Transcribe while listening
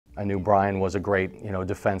I knew Brian was a great,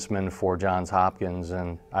 defenseman for Johns Hopkins,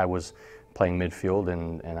 and I was playing midfield,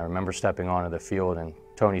 and I remember stepping onto the field, and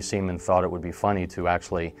Tony Seaman thought it would be funny to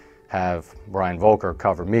actually have Brian Voelker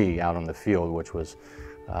cover me out on the field, which was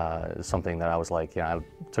something that I was like, I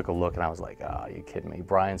took a look and I was like, oh, you kidding me?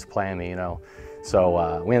 Brian's playing me,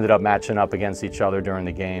 So we ended up matching up against each other during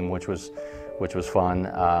the game, which was fun,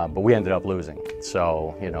 but we ended up losing.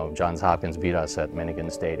 So, Johns Hopkins beat us at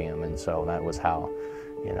Minigan Stadium, and so that was how,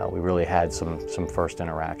 we really had some first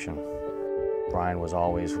interaction. Brian was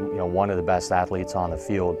always, one of the best athletes on the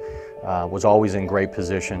field, was always in great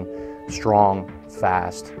position, strong,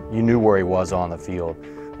 fast. You knew where he was on the field,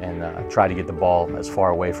 and tried to get the ball as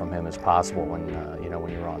far away from him as possible when,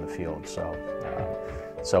 when you're on the field.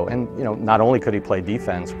 And not only could he play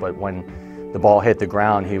defense, but when the ball hit the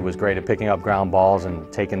ground, he was great at picking up ground balls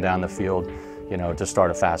and taking down the field, to start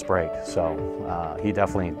a fast break. So he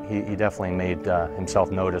definitely made himself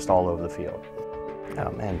noticed all over the field.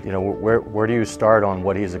 And where do you start on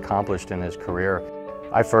what he's accomplished in his career?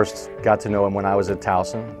 I first got to know him when I was at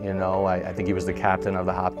Towson. I think he was the captain of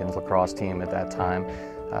the Hopkins lacrosse team at that time.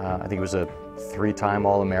 I think he was a 3-time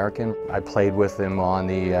All-American. I played with him on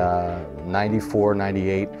the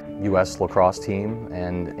 94-98 U.S. lacrosse team,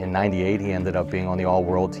 and in 98 he ended up being on the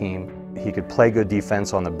All-World team. He could play good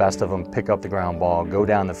defense on the best of them, pick up the ground ball, go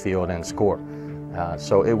down the field and score.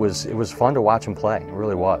 So it was fun to watch him play, it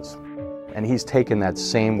really was. And he's taken that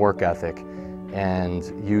same work ethic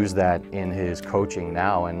and used that in his coaching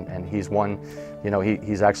now, and he's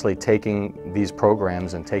he's actually taking these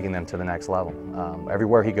programs and taking them to the next level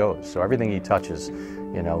everywhere he goes. So everything he touches,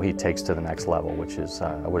 he takes to the next level, which is,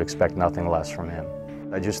 I would expect nothing less from him.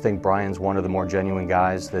 I just think Brian's one of the more genuine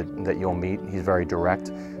guys that you'll meet. He's very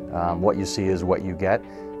direct. What you see is what you get.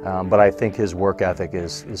 But I think his work ethic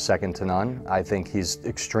is second to none. I think he's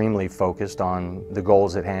extremely focused on the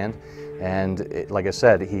goals at hand. And like I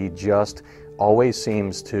said, he just always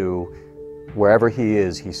seems to, wherever he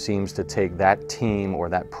is, he seems to take that team or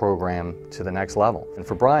that program to the next level. And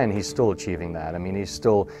for Brian, he's still achieving that. I mean, he's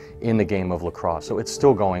still in the game of lacrosse, so it's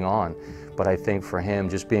still going on. But I think for him,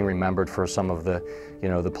 just being remembered for some of the,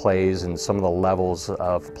 the plays and some of the levels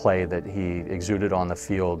of play that he exuded on the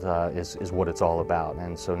field is what it's all about.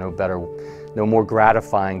 And so no more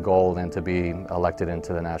gratifying goal than to be elected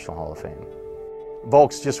into the National Hall of Fame.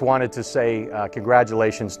 Volks, just wanted to say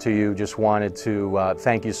congratulations to you. Just wanted to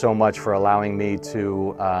thank you so much for allowing me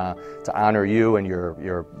to honor you and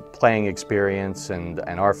your playing experience and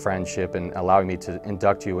our friendship, and allowing me to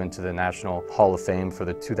induct you into the National Hall of Fame for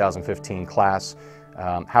the 2015 class.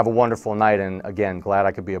 Have a wonderful night, and again, glad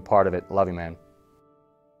I could be a part of it. Love you, man.